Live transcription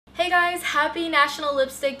Hey guys, happy National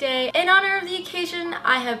Lipstick Day. In honor of the occasion,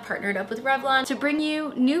 I have partnered up with Revlon to bring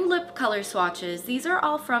you new lip color swatches. These are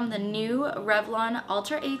all from the new Revlon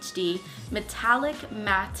Ultra HD Metallic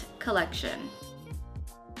Matte Collection.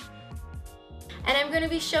 And I'm going to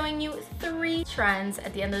be showing you 3 trends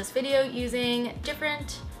at the end of this video using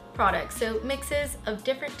different products, so mixes of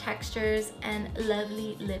different textures and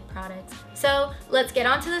lovely lip products. So let's get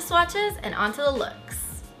onto the swatches and onto the looks.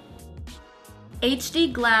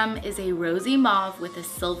 HD GLAM is a rosy mauve with a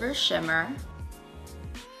silver shimmer.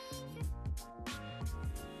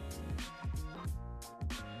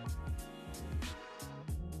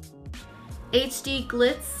 HD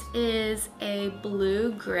GLITZ is a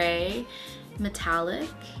blue-gray metallic.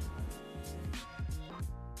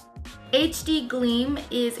 HD GLEAM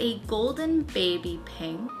is a golden baby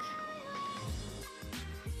pink.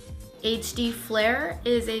 HD Flare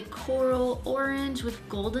is a coral orange with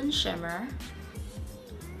golden shimmer.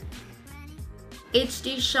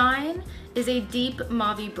 HD Shine is a deep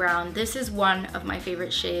mauve brown. This is one of my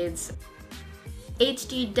favorite shades.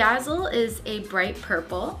 HD Dazzle is a bright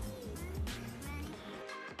purple.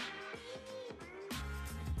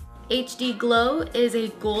 HD Glow is a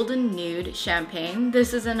golden nude champagne.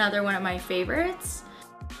 This is another one of my favorites.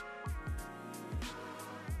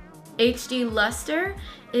 HD Lustre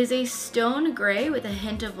is a stone gray with a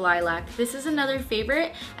hint of lilac. This is another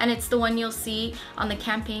favorite, and it's the one you'll see on the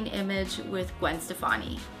campaign image with Gwen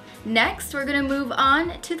Stefani. Next, we're gonna move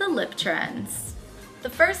on to the lip trends. The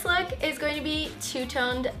first look is going to be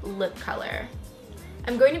two-toned lip color.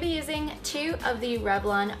 I'm going to be using 2 of the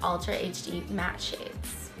Revlon Ultra HD matte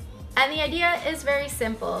shades. And the idea is very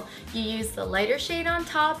simple. You use the lighter shade on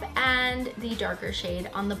top and the darker shade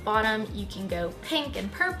on the bottom. You can go pink and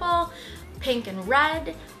purple, pink and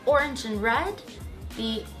red, orange and red.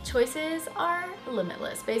 The choices are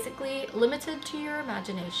limitless, basically limited to your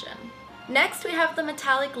imagination. Next, we have the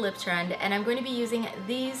metallic lip trend, and I'm going to be using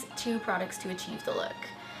these 2 products to achieve the look.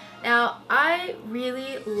 Now, I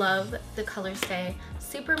really love the ColorStay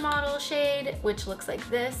Supermodel shade, which looks like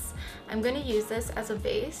this. I'm going to use this as a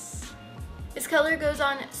base. This color goes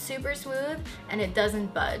on super smooth and it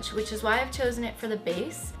doesn't budge, which is why I've chosen it for the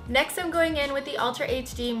base. Next, I'm going in with the Ultra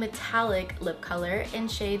HD Metallic lip color in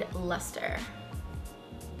shade Lustre.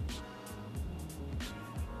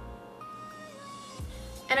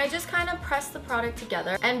 And I just kind of press the product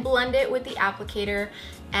together and blend it with the applicator,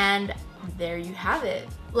 and there you have it.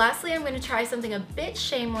 Lastly, I'm going to try something a bit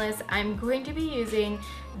shameless. I'm going to be using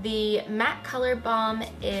the matte color balm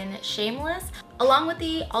in Shameless along with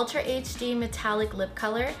the Ultra HD Metallic lip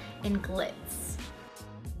color in GLITZ.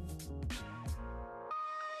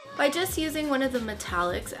 By just using one of the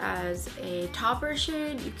metallics as a topper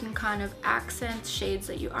shade, you can kind of accent shades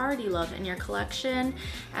that you already love in your collection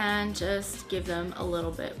and just give them a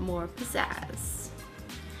little bit more pizzazz.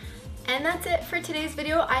 And that's it for today's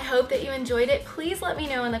video. I hope that you enjoyed it. Please let me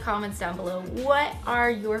know in the comments down below, what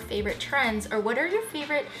are your favorite trends, or what are your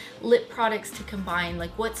favorite lip products to combine? Like,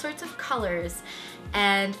 what sorts of colors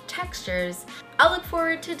and textures? I'll look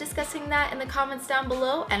forward to discussing that in the comments down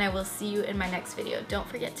below, and I will see you in my next video. Don't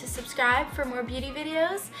forget to subscribe for more beauty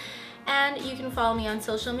videos, and you can follow me on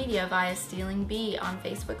social media via StealingB on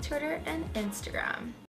Facebook, Twitter, and Instagram.